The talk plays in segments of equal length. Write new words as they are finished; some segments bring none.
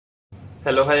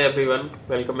Hello, hi everyone.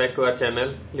 Welcome back to our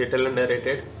channel, Little and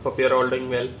Narrated. Hope you are all doing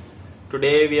well.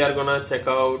 Today we are gonna check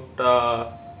out a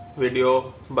video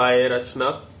by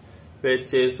Rachana,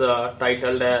 which is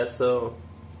titled as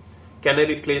 "Can I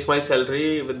replace my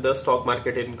salary with the stock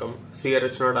market income?" See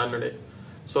Ranade.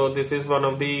 So this is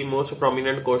one of the most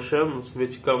prominent questions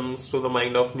which comes to the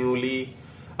mind of newly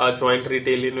joined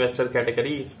retail investor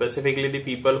category, specifically the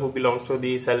people who belongs to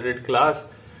the salaried class,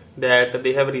 that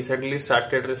they have recently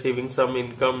started receiving some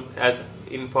income as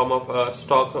in form of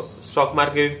stock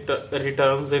market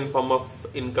returns in form of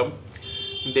income.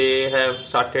 They have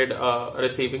started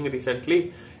receiving recently,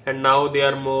 and now they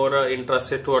are more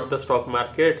interested toward the stock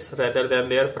markets rather than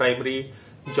their primary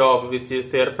job, which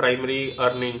is their primary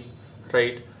earning,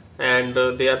 right? And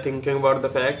they are thinking about the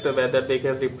fact whether they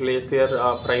can replace their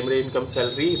primary income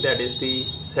salary, that is the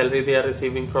salary they are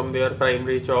receiving from their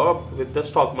primary job, with the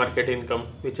stock market income,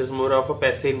 which is more of a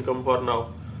passive income for now.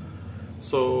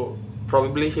 So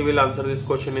probably she will answer this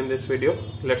question in this video.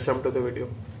 Let's jump to the video.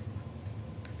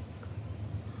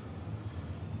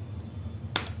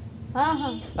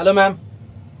 Hello ma'am.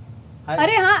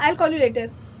 अरे हाँ, I'll call you later.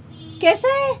 कैसा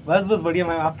है? बस बढ़िया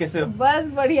ma'am. आप कैसे हो? बस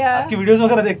बढ़िया. आपकी वीडियोस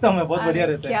वगैरह देखता हूँ मैं, बहुत बढ़िया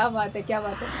रहता है. क्या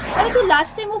बात है. अरे तू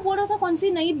लास्ट टाइम वो बोल रहा था कौन सी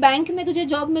नई बैंक में तुझे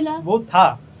जॉब मिला? वो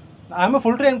था. I am a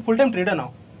full time trader now.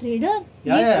 Trader?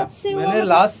 ये कब से हुआ? मैंने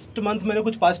लास्ट मंथ मैंने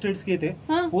कुछ 5 ट्रेड्स किए थे.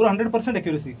 पूरा 100%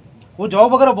 एक्यूरेसी. वो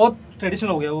जॉब वगैरह बहुत ट्रेडिशनल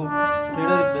हो गया. वो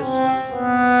trader is best.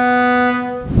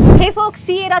 Hey folks,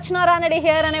 see Rachana Ranade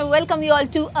here and I welcome you all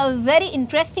to a very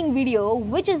interesting video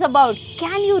which is about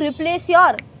can you replace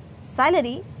your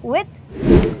salary with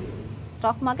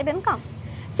stock market income.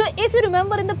 So if you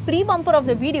remember in the pre-bumper of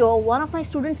the video, one of my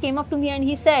students came up to me and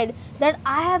he said that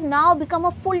I have now become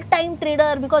a full-time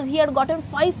trader because he had gotten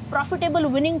 5 profitable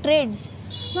winning trades.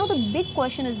 Now the big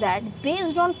question is that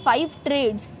based on 5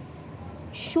 trades,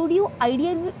 should you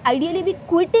ideally be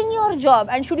quitting your job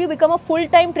and should you become a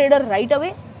full-time trader right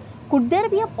away? Could there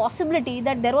be a possibility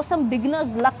that there was some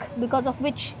beginner's luck because of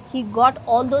which he got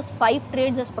all those 5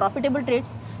 trades as profitable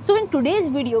trades? So in today's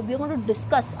video, we are going to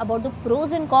discuss about the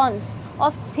pros and cons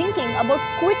of thinking about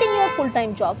quitting your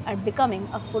full-time job and becoming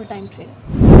a full-time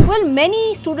trader. Well,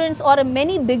 many students or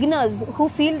many beginners who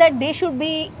feel that they should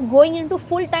be going into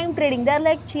full-time trading, they're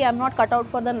like, gee, I'm not cut out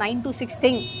for the 9 to 6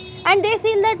 thing. And they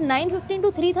feel that 9:15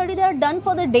 to 3:30, they are done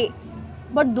for the day.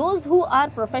 But those who are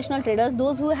professional traders,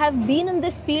 those who have been in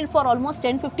this field for almost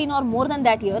 10, 15 or more than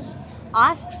that years,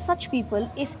 ask such people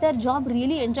if their job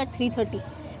really ends at 3:30.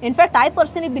 In fact, I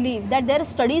personally believe that their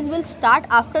studies will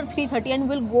start after 3:30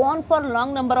 and will go on for a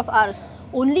long number of hours.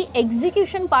 Only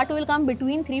execution part will come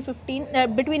between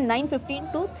 9:15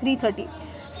 to 3:30.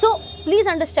 So please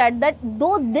understand that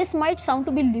though this might sound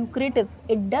to be lucrative,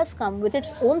 it does come with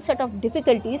its own set of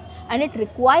difficulties and it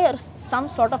requires some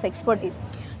sort of expertise.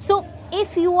 So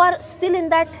if you are still in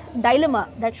that dilemma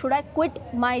that should I quit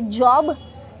my job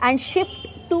and shift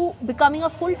to becoming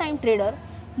a full-time trader,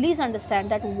 please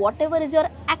understand that whatever is your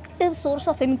active source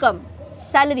of income,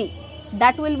 salary,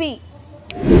 that will be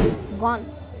gone.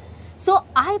 So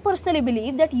I personally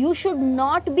believe that you should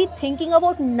not be thinking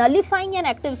about nullifying an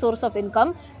active source of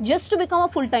income just to become a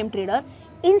full-time trader.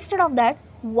 Instead of that,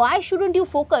 why shouldn't you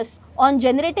focus on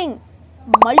generating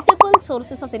multiple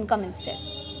sources of income instead?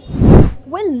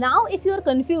 Well, now if you are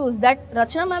confused that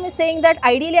Rachana ma'am is saying that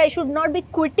ideally I should not be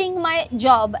quitting my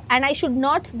job and I should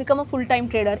not become a full-time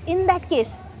trader, in that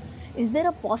case, is there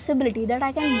a possibility that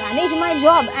I can manage my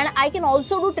job and I can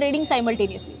also do trading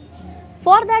simultaneously?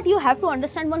 For that, you have to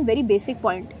understand one very basic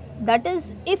point. That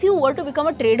is, if you were to become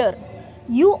a trader,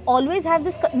 you always have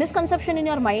this misconception in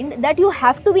your mind that you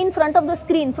have to be in front of the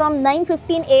screen from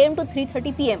 9:15 AM to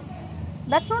 3:30 PM.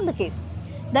 That's not the case.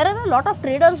 There are a lot of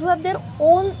traders who have their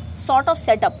own sort of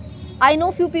setup. I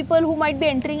know few people who might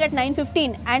be entering at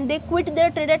 9:15 and they quit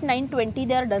their trade at 9:20,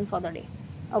 they are done for the day.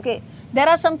 Okay, there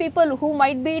are some people who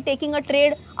might be taking a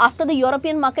trade after the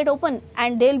European market open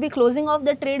and they'll be closing off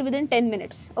the trade within 10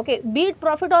 minutes. Okay, be it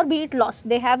profit or be it loss,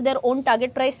 they have their own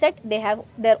target price set, they have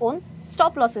their own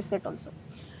stop losses set also.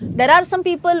 There are some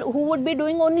people who would be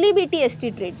doing only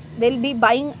BTST trades. They'll be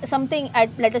buying something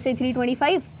at, let us say,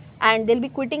 325 and they'll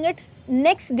be quitting it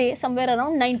next day somewhere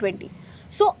around 9:20.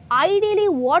 So ideally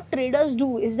what traders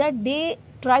do is that they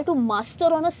try to master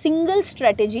on a single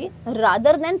strategy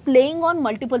rather than playing on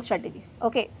multiple strategies.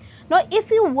 Okay, now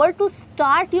if you were to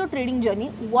start your trading journey,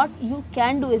 what you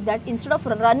can do is that instead of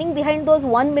running behind those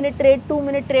 1-minute trade,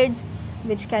 2-minute trades,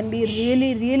 which can be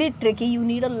really tricky, you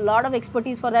need a lot of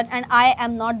expertise for that, and I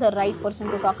am not the right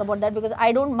person to talk about that because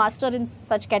I don't master in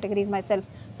such categories myself.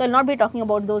 So I'll not be talking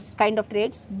about those kind of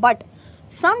trades. But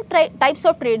Some types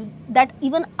of trades that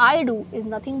even I do is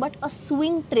nothing but a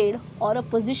swing trade or a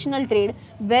positional trade,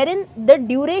 wherein the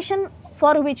duration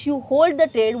for which you hold the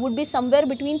trade would be somewhere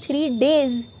between 3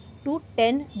 days to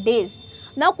 10 days.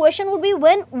 Now question would be,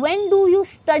 when do you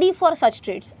study for such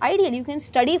trades? Ideally, you can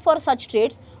study for such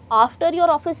trades after your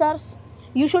office hours.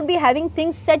 You should be having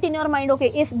things set in your mind.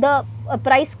 Okay, if the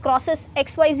price crosses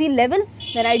XYZ level,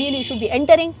 then ideally you should be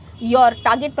entering. Your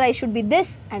target price should be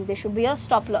this, and this should be your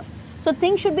stop loss. So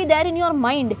things should be there in your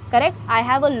mind, correct? I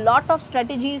have a lot of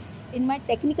strategies in my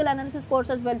technical analysis course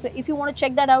as well. So if you want to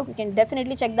check that out, you can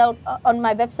definitely check that out on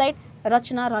my website,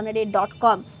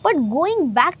 rachana.ranade.com. But going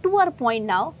back to our point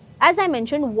now, as I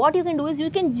mentioned, what you can do is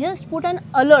you can just put an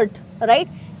alert, right?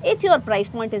 If your price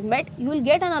point is met, you will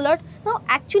get an alert. Now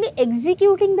actually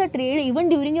executing the trade even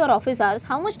during your office hours,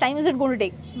 how much time is it going to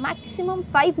take? Maximum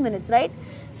 5 minutes, right?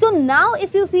 So now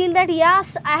if you feel that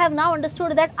yes, I have now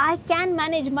understood that I can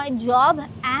manage my job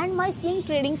and my swing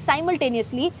trading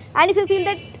simultaneously, and if you feel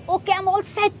that okay, I'm all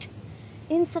set,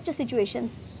 in such a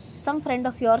situation, some friend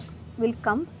of yours will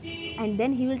come and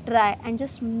then he will try and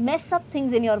just mess up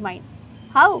things in your mind.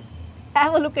 How?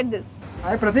 Have a look at this.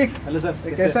 Hi Prateek. Hello sir,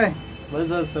 कैसा है? बस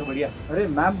sir बढ़िया। अरे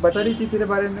ma'am बता रही थी तेरे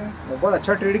बारे में, वो बहुत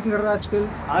अच्छा ट्रेडिंग कर रहा है आजकल।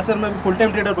 हाँ सर, मैं फुल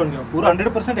टाइम ट्रेडर बन गया हूँ, पूरा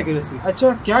 100% एक्यूरेसी।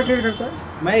 अच्छा, क्या ट्रेड करता है?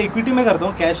 मैं इक्विटी में करता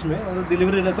हूँ, कैश में, और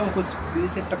डिलीवरी लेता हूँ, कुछ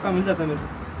 20% मिल जाता है मेरे को।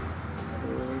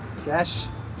 Cash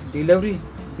delivery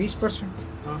 20%?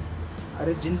 हाँ।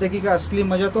 अरे ज़िंदगी का असली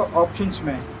मज़ा तो ऑप्शंस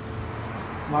में है,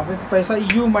 वहाँ पे तो पैसा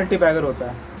यूँ मल्टीबैगर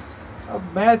होता है।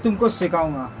 अब मैं तुमको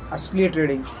सिखाऊंगा असली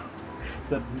ट्रेडिंग।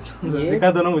 सर सिखा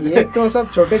दो ना मुझे। ये तो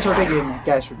सब छोटे छोटे गेम है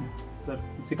कैश में। सर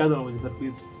सिखा दो ना मुझे sir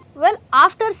please. Well,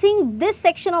 after seeing this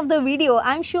section of the video,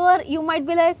 I'm sure you might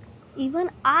be like,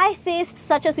 even I faced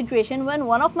such a situation when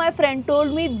one of my friend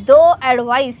told me the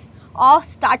advice of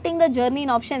starting the journey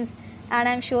in options, and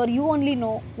I'm sure you only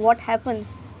know what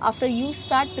happens after you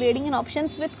start trading in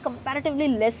options with comparatively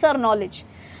lesser knowledge.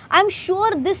 I'm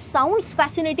sure this sounds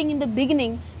fascinating in the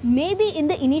beginning. Maybe in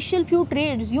the initial few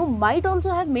trades, you might also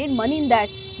have made money in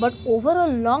that. But over a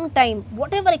long time,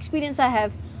 whatever experience I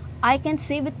have, I can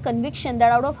say with conviction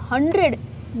that out of 100,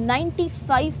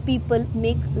 95 people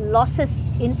make losses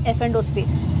in F&O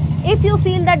space. If you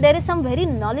feel that there is some very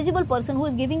knowledgeable person who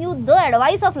is giving you the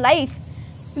advice of life,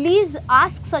 please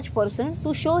ask such person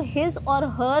to show his or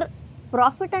her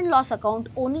profit and loss account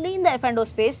only in the F&O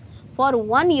space for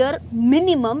 1 year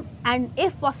minimum, and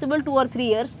if possible 2 or 3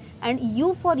 years, and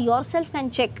you for yourself can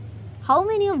check how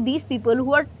many of these people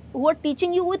who are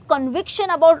teaching you with conviction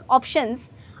about options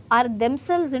are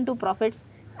themselves into profits,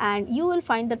 and you will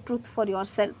find the truth for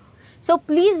yourself. So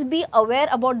please be aware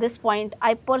about this point.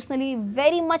 I personally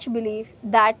very much believe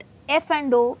that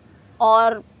F&O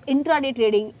or intraday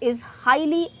trading is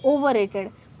highly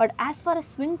overrated. But as far as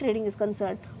swing trading is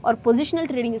concerned, or positional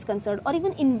trading is concerned, or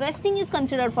even investing is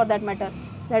considered for that matter,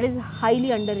 that is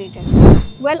highly underrated.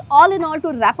 Well, all in all,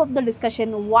 to wrap up the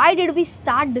discussion, why did we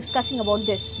start discussing about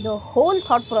this? The whole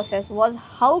thought process was,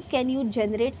 how can you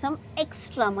generate some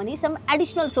extra money, some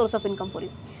additional source of income for you?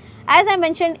 As I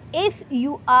mentioned, if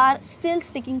you are still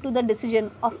sticking to the decision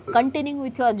of continuing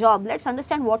with your job, let's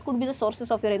understand what could be the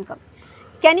sources of your income.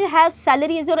 Can you have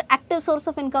salary as your active source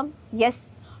of income?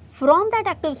 Yes. From that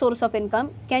active source of income,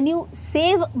 can you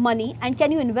save money and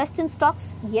can you invest in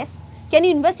stocks? Yes. Can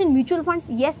you invest in mutual funds?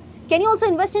 Yes. Can you also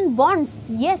invest in bonds?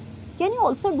 Yes. Can you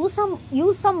also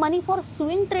use some money for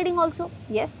swing trading also?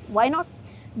 Yes. Why not?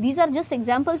 These are just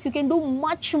examples. You can do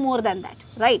much more than that,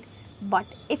 right? But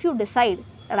if you decide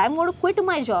that I'm going to quit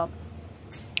my job,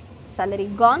 salary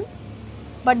gone,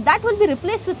 but that will be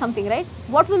replaced with something, right?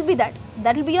 What will be that?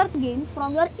 That will be your gains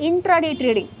from your intraday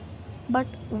trading. But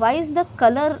why is the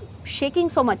color shaking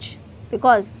so much?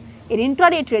 Because in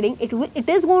intraday trading, it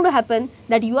is going to happen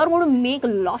that you are going to make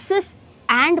losses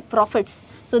and profits.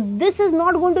 So this is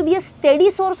not going to be a steady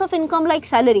source of income like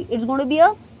salary. It's going to be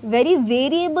a very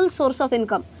variable source of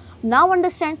income. Now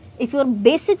understand, if your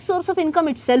basic source of income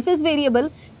itself is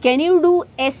variable, can you do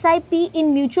SIP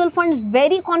in mutual funds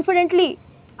very confidently?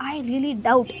 I really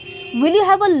doubt. Will you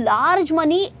have a large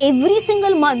money every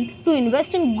single month to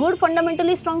invest in good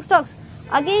fundamentally strong stocks?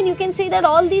 Again, you can say that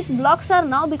all these blocks are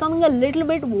now becoming a little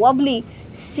bit wobbly.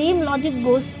 Same logic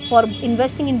goes for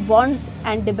investing in bonds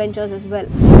and debentures as well.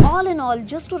 All in all,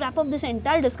 just to wrap up this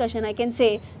entire discussion, I can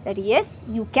say that yes,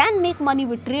 you can make money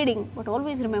with trading, but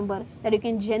always remember that you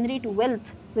can generate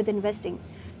wealth with investing.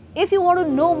 If you want to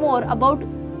know more about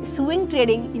swing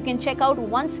trading, you can check out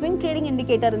one swing trading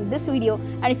indicator in this video,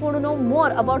 and if you want to know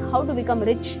more about how to become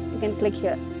rich, you can click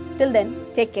here. Till then,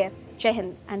 take care, Jai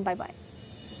Hind, and bye bye.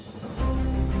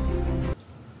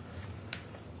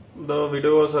 the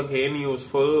video was again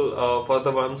useful for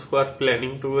the ones who are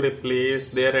planning to replace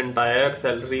their entire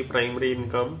salary primary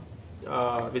income,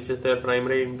 which is their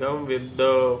primary income, with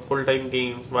the full-time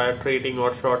gains via trading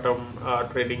or short-term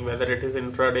trading, whether it is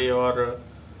intraday or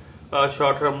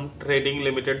short-term trading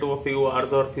limited to a few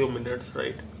hours or few minutes,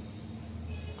 right?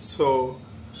 So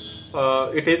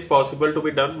it is possible to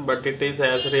be done, but it is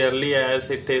as rarely as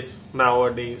it is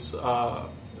nowadays.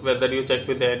 Whether you check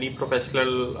with any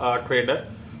professional trader,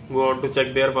 go on to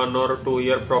check their 1 or 2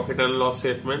 year profit and loss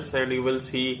statements, and you will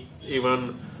see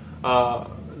even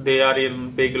they are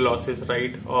in big losses,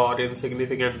 right, or in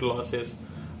significant losses.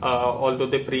 Although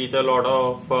they preach a lot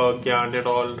of gyan and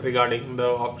all regarding the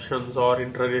options or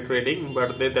intraday trading,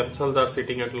 but they themselves are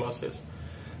sitting at losses.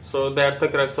 So that's the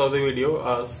crux of the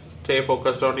video. Stay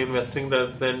focused on investing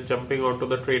rather than jumping onto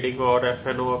the trading or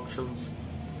F&O options.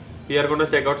 We are going to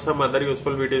check out some other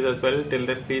useful videos as well. Till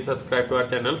then, please subscribe to our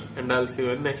channel, and I'll see you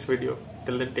in next video.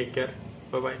 Till then, take care.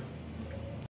 Bye bye.